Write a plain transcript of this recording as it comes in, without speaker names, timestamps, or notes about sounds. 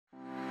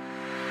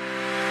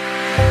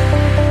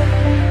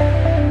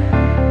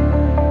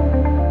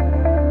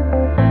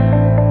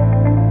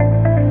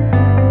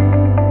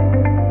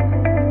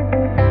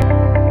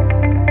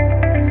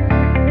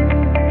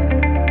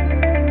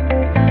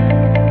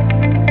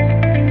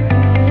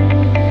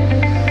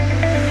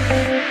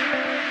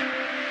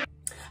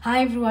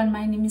Hi everyone,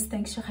 my name is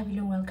Jehoshaphat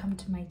Bible. Welcome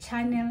to my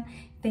channel.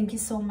 Thank you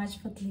so much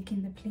for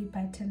clicking the play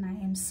button.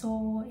 I am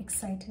so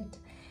excited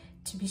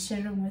to be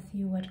sharing with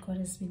you what God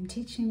has been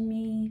teaching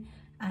me.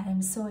 I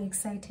am so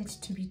excited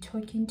to be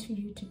talking to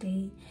you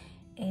today,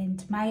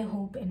 and my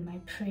hope and my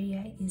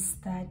prayer is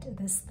that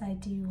this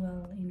study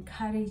will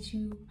encourage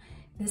you.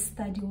 This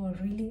study will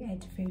really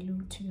add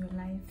value to your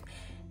life.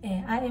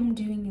 I am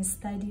doing a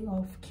study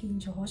of King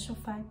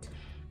Jehoshaphat.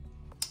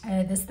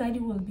 The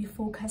study will be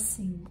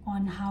focusing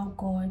on how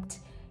God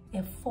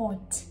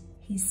fought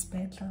his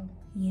battle.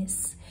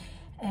 Yes.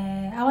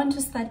 I want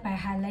to start by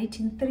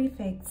highlighting 3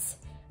 facts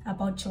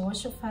about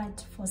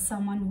Jehoshaphat for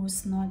someone who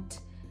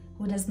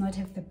does not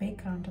have the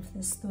background of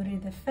the story.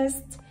 The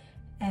first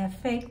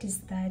fact is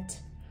that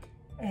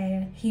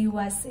he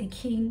was a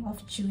king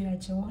of Judah.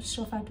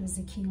 Jehoshaphat was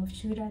a king of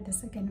Judah. The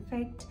second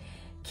fact,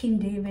 King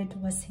David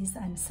was his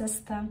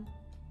ancestor.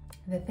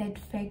 The third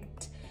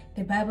fact,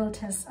 the Bible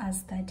tells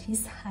us that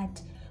his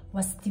heart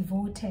was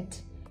devoted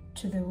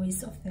to the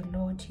ways of the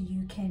Lord.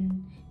 You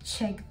can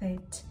check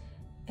that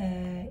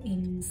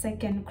in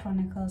 2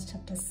 Chronicles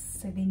chapter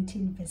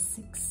 17 verse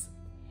 6.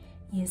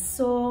 Yes,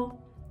 so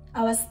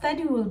our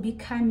study will be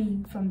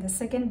coming from the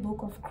second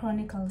book of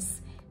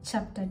Chronicles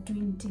chapter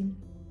 20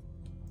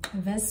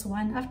 verse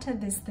 1. After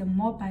this, the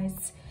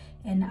Moabites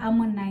and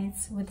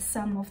Ammonites with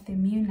some of the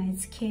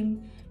Meunites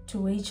came to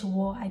wage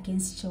war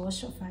against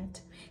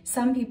Jehoshaphat.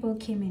 Some people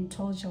came and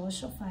told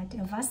Jehoshaphat,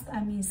 a vast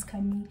army is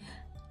coming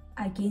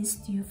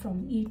against you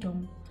from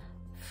Edom,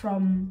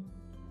 from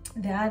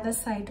the other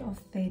side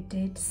of the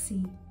Dead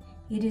Sea.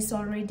 It is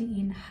already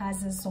in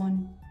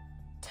Hazazon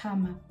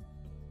Tamar.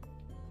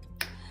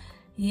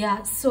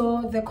 Yeah,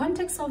 so the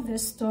context of the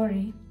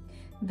story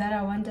that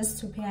I want us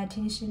to pay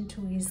attention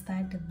to is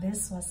that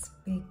this was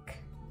big.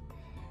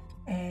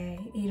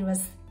 It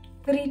was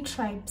 3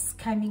 tribes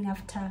coming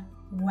after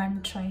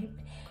 1 tribe.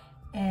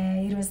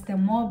 It was the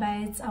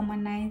Moabites,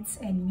 Ammonites,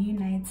 and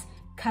Meunites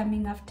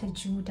coming after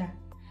Judah,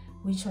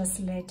 which was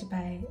led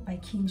by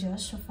King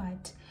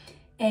Jehoshaphat.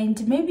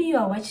 And maybe you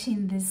are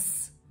watching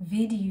this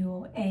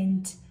video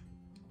and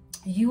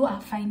you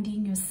are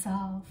finding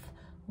yourself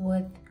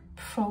with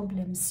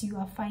problems. You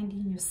are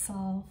finding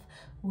yourself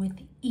with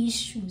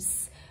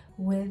issues,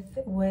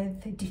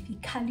 with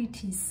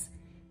difficulties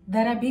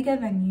that are bigger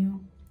than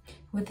you,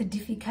 with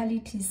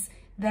difficulties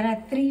that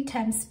are 3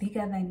 times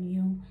bigger than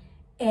you.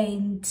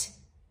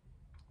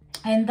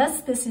 And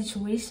that's the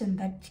situation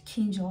that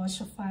King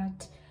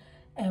Jehoshaphat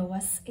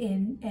was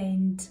in,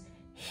 and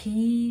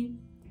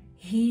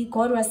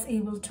God was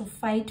able to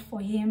fight for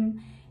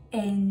him,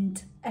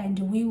 and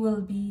we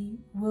will be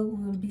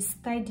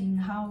studying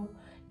how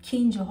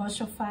King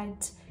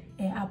Jehoshaphat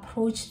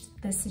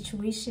approached the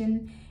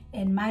situation.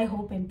 And my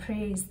hope and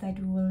prayer is that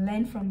we will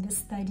learn from this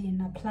study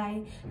and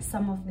apply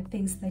some of the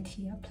things that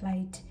he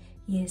applied.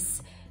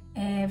 Yes.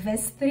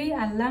 Verse 3,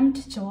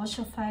 alarmed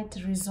Jehoshaphat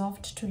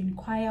resolved to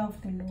inquire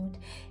of the Lord,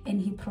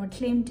 and he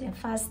proclaimed a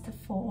fast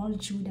for all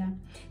Judah.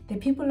 The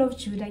people of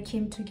Judah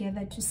came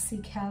together to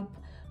seek help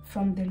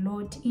from the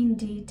Lord.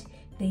 Indeed,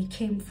 they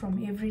came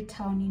from every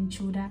town in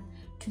Judah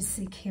to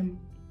seek him.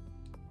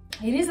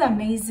 It is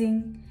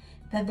amazing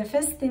that the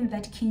first thing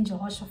that King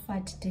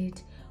Jehoshaphat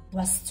did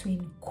was to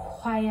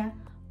inquire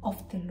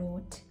of the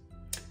Lord,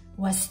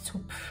 was to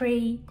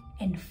pray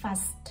and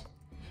fast,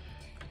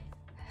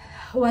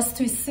 was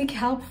to seek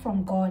help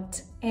from God.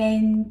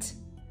 And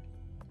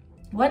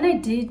when I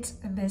did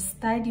the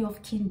study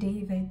of King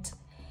David,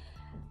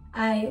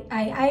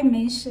 I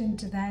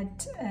mentioned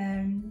that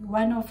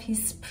one of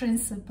his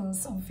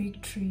principles of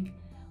victory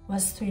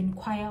was to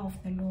inquire of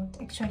the Lord.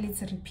 Actually,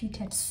 it's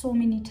repeated so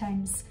many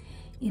times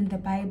in the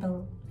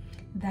Bible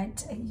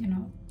that,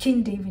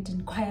 King David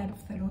inquired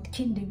of the Lord,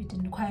 King David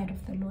inquired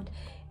of the Lord.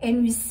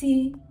 And we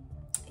see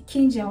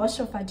King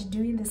Jehoshaphat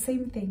doing the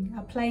same thing,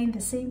 applying the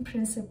same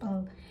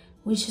principle,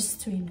 which is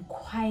to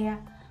inquire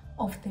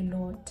of the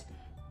Lord.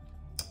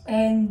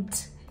 And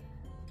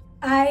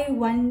I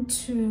want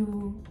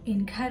to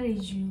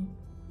encourage you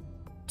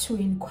to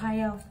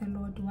inquire of the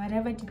Lord.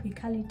 Whatever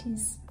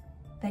difficulties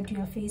that you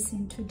are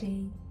facing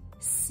today,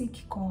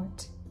 seek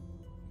God.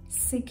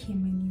 Seek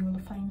him and you will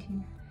find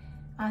him.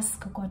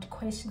 Ask God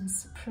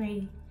questions,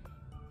 pray,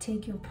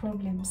 take your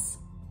problems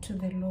to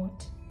the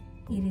Lord.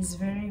 It is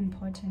very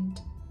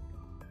important.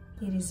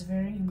 It is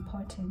very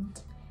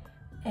important.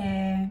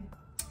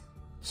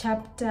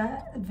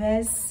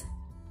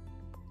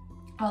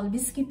 I'll be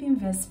skipping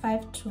verse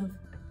 5 to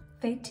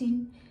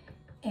 13,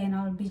 and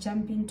I'll be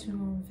jumping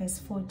to verse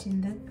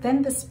 14.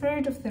 Then the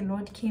Spirit of the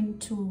Lord came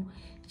to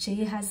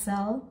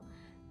Jehazel,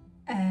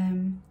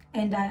 and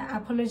I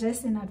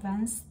apologize in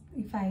advance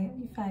if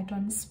I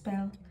don't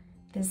spell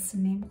this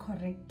name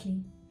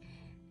correctly.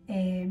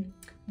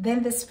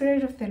 Then the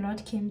Spirit of the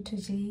Lord came to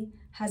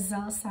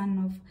Jehazel, son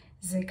of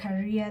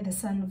Zechariah, the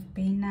son of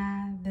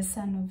Bena, the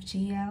son of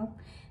Jeiel,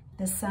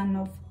 the son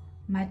of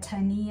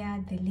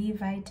Mattaniah, the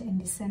Levite and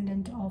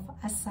descendant of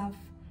Asaph,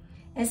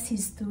 as he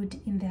stood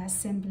in the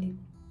assembly.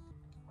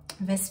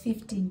 Verse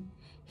 15,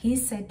 he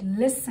said,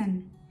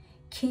 listen,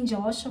 King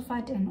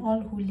Jehoshaphat and all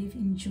who live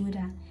in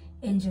Judah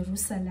and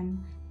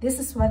Jerusalem, this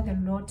is what the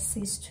Lord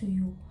says to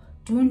you.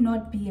 Do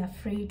not be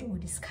afraid or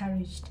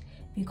discouraged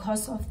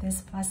because of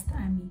this vast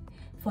army,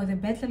 for the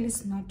battle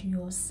is not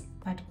yours,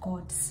 but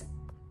God's.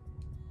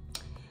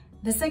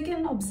 The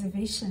second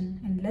observation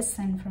and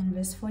lesson from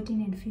verse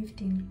 14 and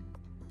 15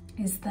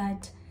 is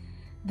that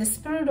the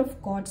Spirit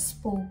of God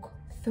spoke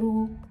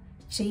through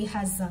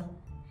Jehazel.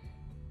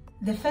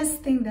 The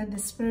first thing that the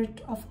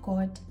Spirit of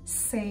God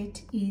said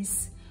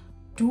is,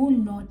 do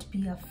not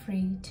be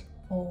afraid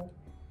or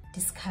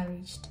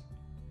discouraged.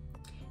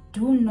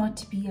 Do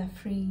not be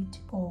afraid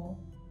or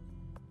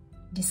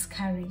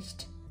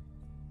discouraged.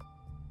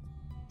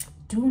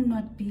 Do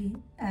not be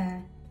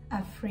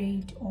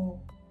afraid or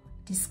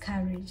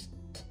discouraged.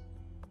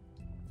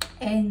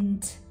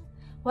 And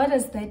what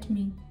does that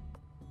mean?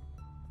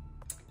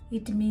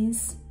 It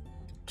means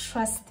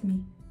trust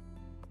me.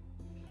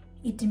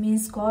 It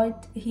means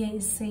God here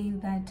is saying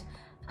that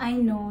I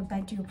know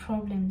that your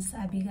problems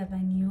are bigger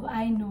than you.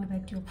 I know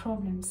that your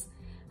problems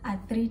are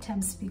 3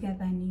 times bigger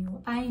than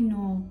you. I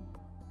know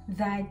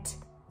that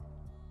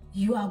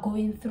you are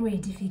going through a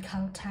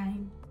difficult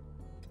time,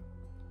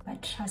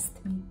 but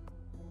trust me.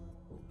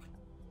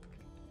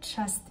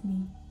 Trust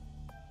me.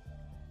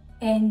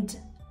 And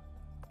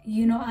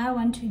you know, I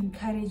want to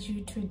encourage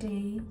you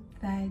today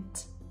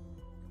that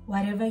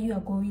whatever you are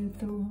going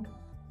through,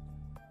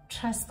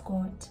 trust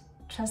God.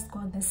 Trust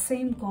God. The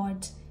same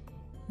God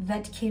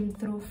that came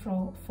through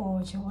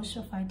for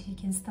Jehoshaphat, he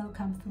can still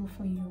come through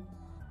for you.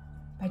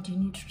 But you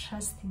need to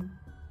trust him.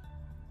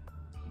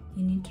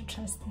 You need to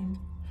trust him.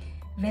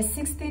 Verse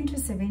 16 to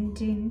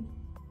 17.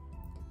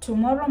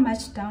 Tomorrow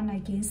march down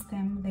against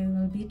them. They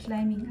will be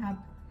climbing up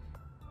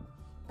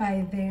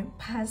by the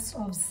pass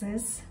of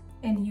Ziz,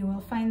 and you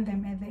will find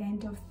them at the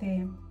end of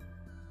the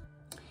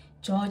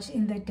George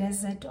in the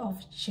desert of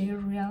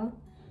Jeriel.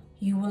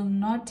 You will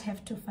not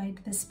have to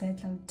fight this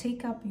battle.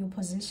 Take up your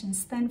position,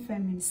 stand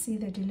firm, and see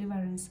the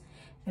deliverance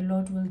the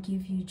Lord will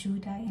give you,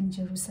 Judah and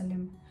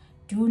Jerusalem.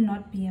 Do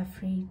not be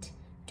afraid.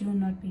 Do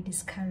not be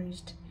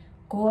discouraged.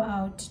 Go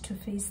out to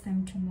face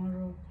them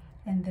tomorrow,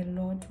 and the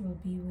Lord will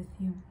be with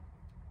you.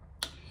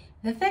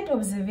 The third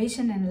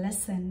observation and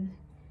lesson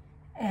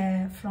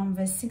from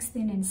verse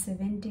 16 and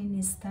 17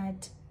 is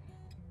that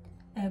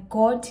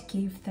God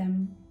gave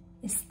them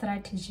a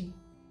strategy.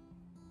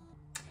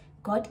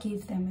 God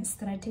gave them a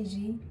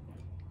strategy.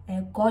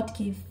 God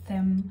gave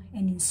them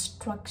an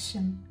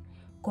instruction.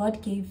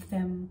 God gave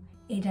them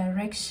a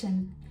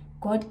direction.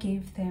 God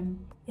gave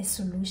them a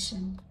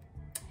solution.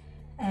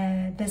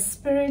 The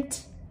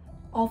Spirit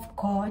of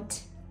God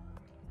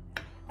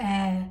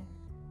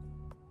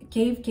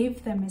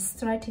gave them a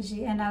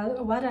strategy. And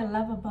what I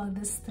love about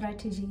this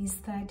strategy is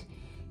that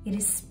it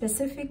is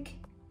specific,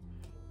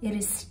 it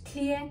is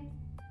clear,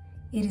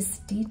 it is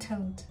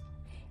detailed.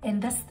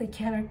 And that's the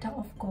character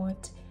of God.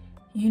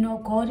 You know,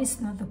 God is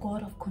not the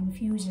God of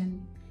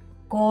confusion.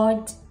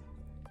 God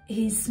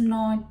is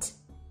not,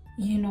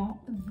 you know,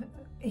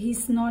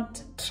 he's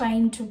not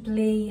trying to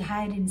play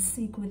hide and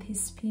seek with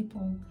his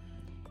people.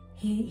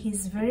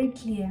 He's very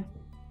clear.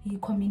 He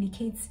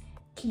communicates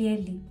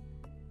clearly.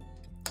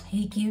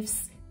 He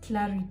gives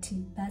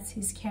clarity. That's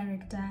his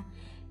character.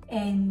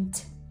 And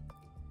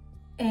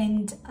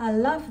I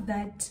love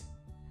that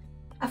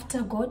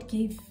after God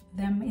gave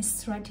them a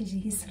strategy,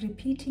 he's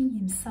repeating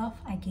himself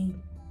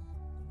again.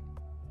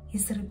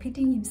 He's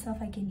repeating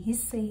himself again.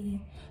 He's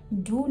saying,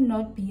 do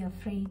not be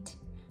afraid.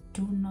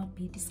 Do not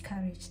be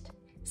discouraged.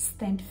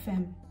 Stand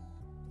firm.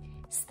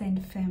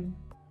 Stand firm.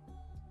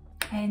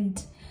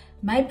 And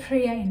my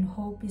prayer and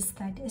hope is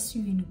that as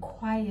you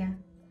inquire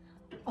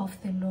of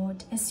the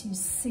Lord, as you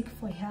seek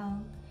for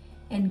help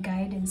and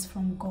guidance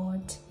from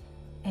God,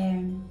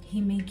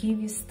 he may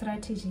give you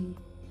strategy.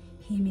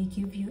 He may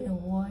give you a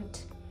word.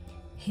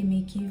 He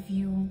may give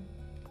you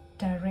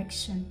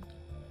direction.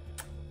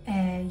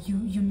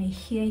 You may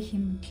hear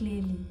him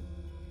clearly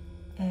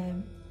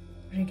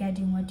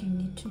regarding what you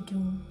need to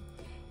do.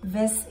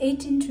 Verse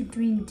 18 to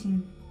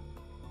 20.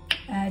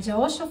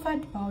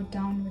 Jehoshaphat bowed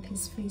down with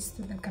his face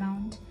to the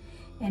ground,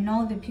 and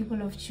all the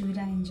people of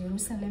Judah and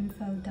Jerusalem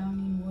fell down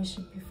in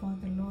worship before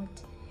the Lord.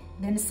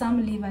 Then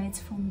some Levites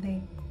from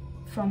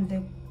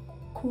the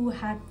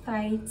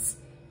Kohathites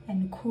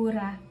and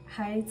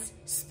Korahites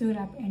stood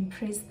up and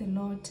praised the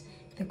Lord,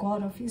 the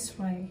God of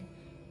Israel,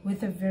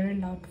 with a very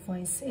loud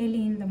voice.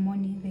 Early in the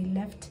morning they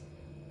left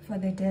for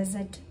the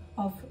desert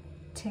of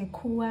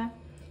Tekoa.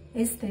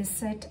 As they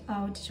set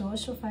out,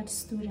 Jehoshaphat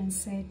stood and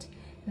said,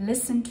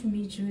 listen to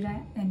me,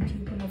 Judah and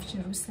people of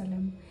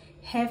Jerusalem.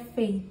 Have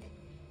faith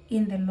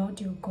in the Lord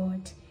your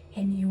God,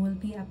 and you will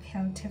be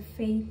upheld. Have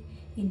faith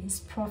in his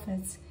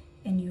prophets,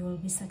 and you will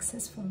be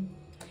successful.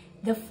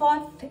 The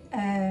fourth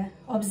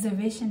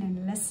observation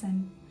and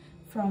lesson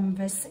from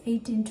verse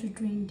 18 to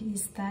 20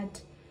 is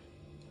that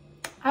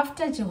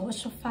after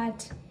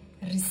Jehoshaphat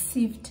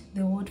received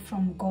the word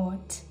from God,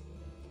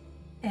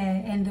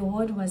 and the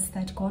word was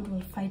that God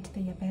will fight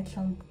their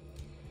battle,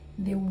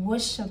 they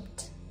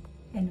worshipped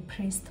and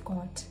praised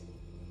God.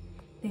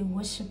 They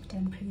worshipped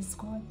and praised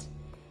God.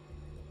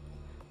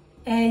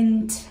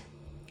 And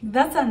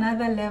that's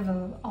another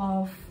level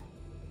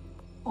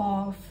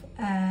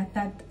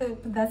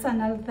that's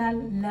another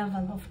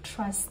level of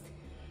trust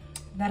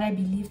that I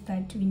believe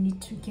that we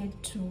need to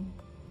get to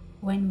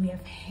when we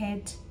have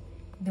heard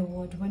the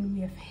word, when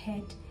we have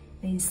heard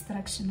the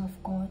instruction of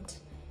God,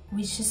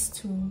 which is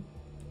to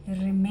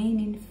remain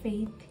in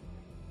faith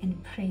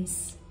and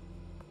praise.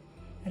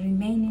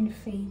 Remain in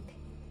faith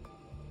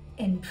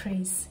and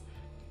praise.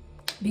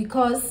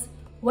 Because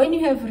when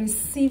you have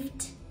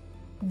received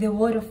the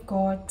word of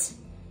God,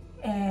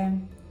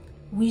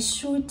 you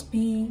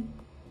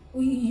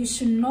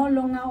should no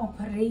longer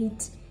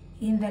operate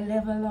in the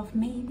level of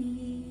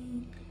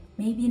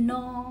maybe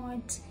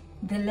not,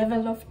 the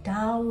level of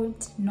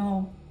doubt.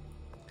 No,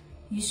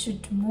 you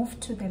should move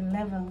to the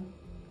level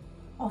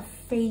of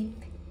faith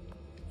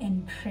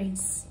and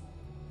praise.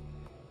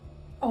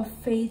 Of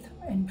faith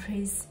and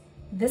praise.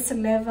 This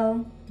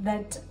level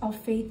of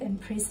faith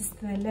and praise is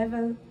the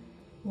level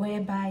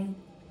whereby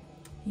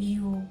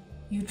you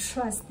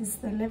trust. It's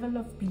the level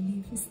of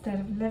belief. It's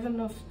the level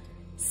of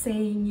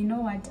saying, you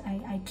know what,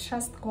 I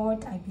trust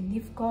God, I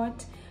believe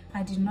God.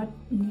 I did not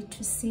need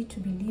to see to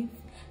believe.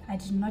 I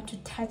did not to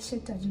touch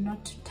it. I did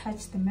not to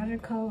touch the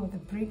miracle or the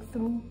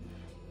breakthrough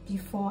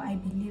before I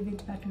believe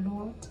it. But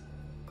Lord,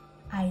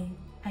 I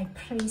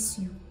praise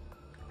you.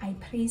 I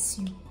praise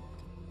you.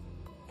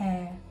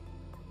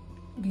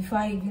 Before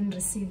I even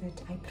receive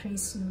it, I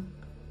praise you,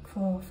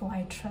 for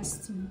I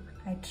trust you.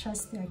 I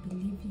trust you. I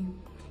believe you.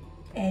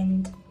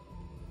 And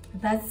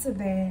that's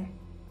the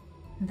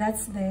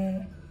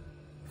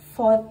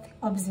fourth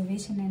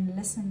observation and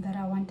lesson that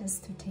I want us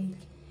to take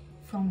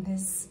from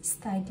this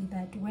study,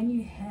 that when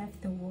you have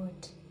the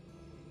word,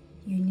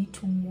 you need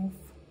to move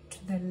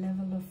to the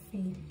level of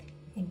faith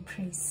and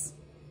praise.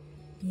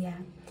 Yeah.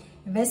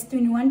 Verse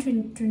 21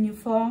 to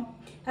 24,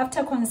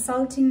 after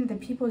consulting the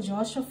people,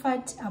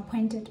 Jehoshaphat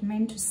appointed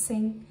men to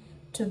sing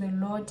to the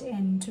Lord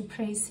and to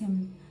praise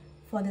him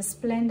for the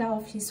splendor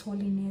of his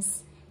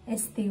holiness,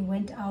 as they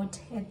went out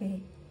at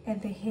the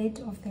head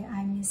of the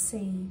army,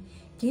 saying,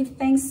 give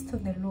thanks to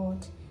the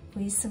Lord, for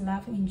his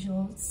love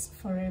endures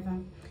forever.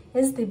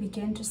 As they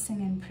began to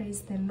sing and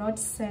praise, the Lord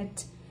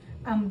set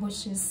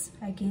ambushes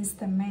against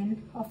the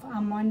men of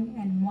Ammon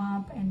and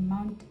Moab and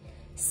Mount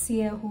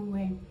Seir, who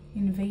were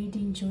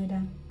invading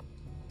Judah,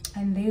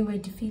 and they were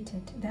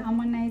defeated. The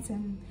Ammonites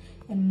and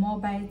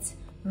Moabites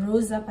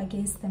rose up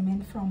against the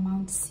men from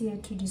Mount Seir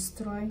to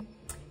destroy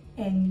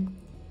and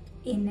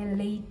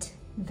annihilate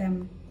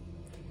them.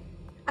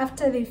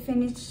 After they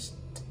finished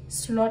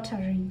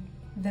slaughtering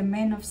the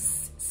men of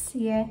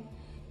Seir,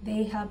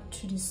 they helped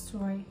to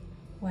destroy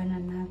one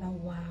another.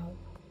 Wow.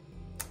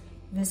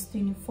 Verse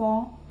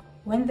 24,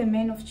 when the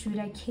men of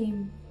Judah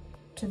came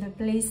to the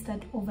place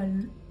that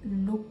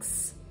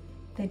overlooks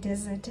the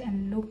desert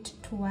and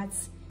looked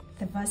towards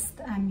the vast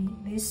army,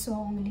 they saw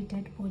only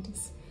dead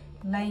bodies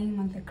lying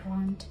on the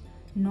ground.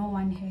 No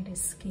one had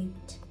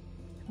escaped.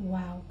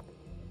 Wow.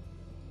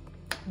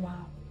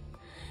 Wow.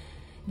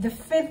 The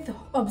fifth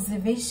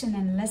observation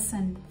and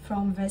lesson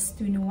from verse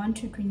 21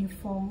 to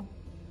 24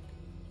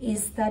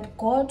 is that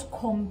God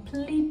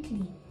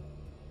completely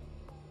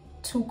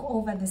took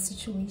over the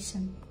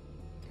situation.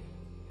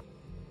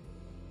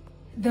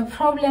 The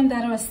problem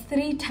that was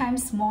 3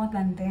 times more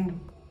than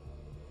them,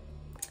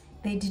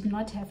 they did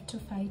not have to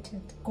fight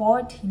it.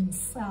 God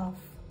himself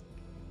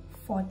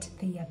fought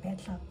their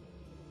battle.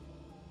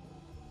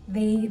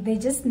 They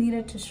just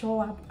needed to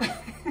show up.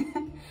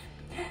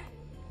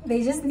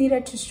 They just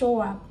needed to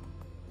show up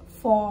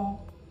for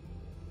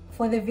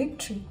the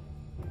victory.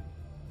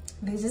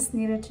 They just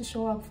needed to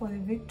show up for the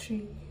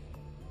victory.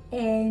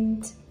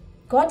 And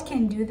God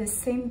can do the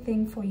same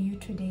thing for you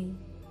today.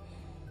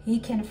 He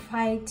can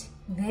fight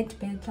that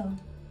battle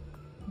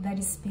that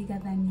is bigger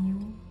than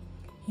you.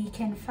 He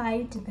can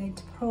fight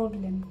that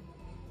problem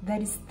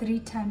that is 3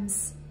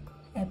 times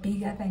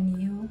bigger than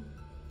you.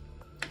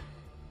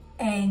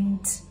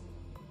 And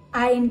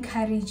I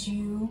encourage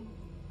you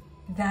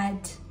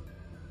that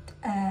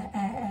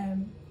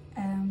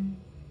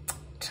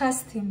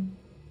trust him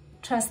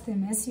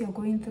as you're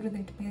going through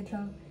that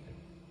battle.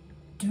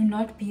 Do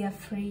not be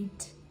afraid.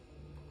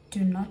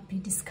 Do not be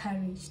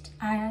discouraged.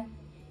 I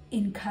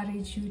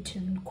encourage you to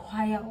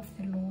inquire of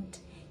the Lord.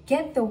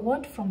 Get the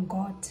word from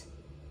God.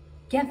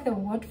 Get the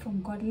word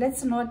from God.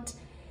 Let's not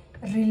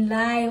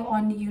rely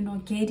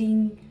on,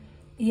 getting,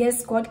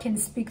 yes, God can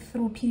speak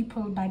through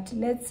people, but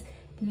let's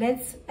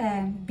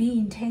be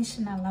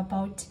intentional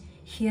about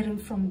hearing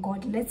from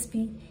God. Let's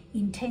be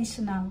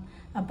intentional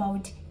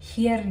about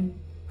hearing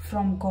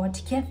from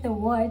God. Get the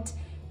word,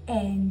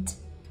 and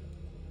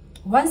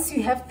once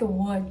you have the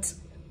word,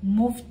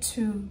 move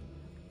to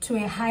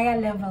a higher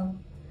level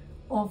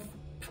of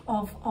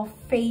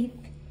faith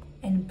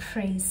and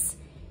praise.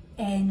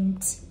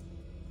 And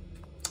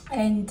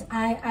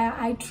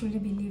I truly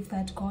believe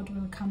that God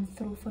will come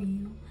through for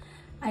you.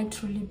 I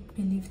truly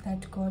believe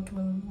that God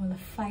will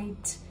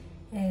fight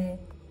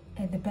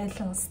the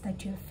battles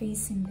that you're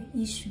facing,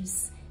 the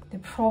issues, the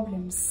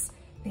problems,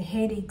 the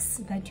headaches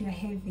that you're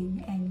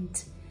having,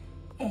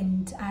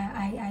 And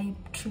I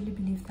truly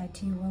believe that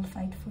he will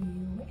fight for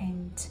you,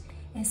 and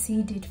as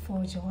he did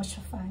for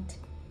Jehoshaphat,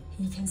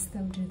 he can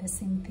still do the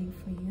same thing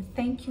for you.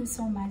 Thank you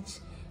so much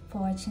for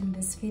watching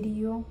this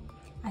video.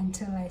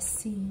 Until I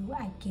see you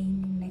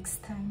again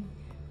next time,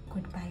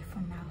 goodbye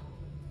for now.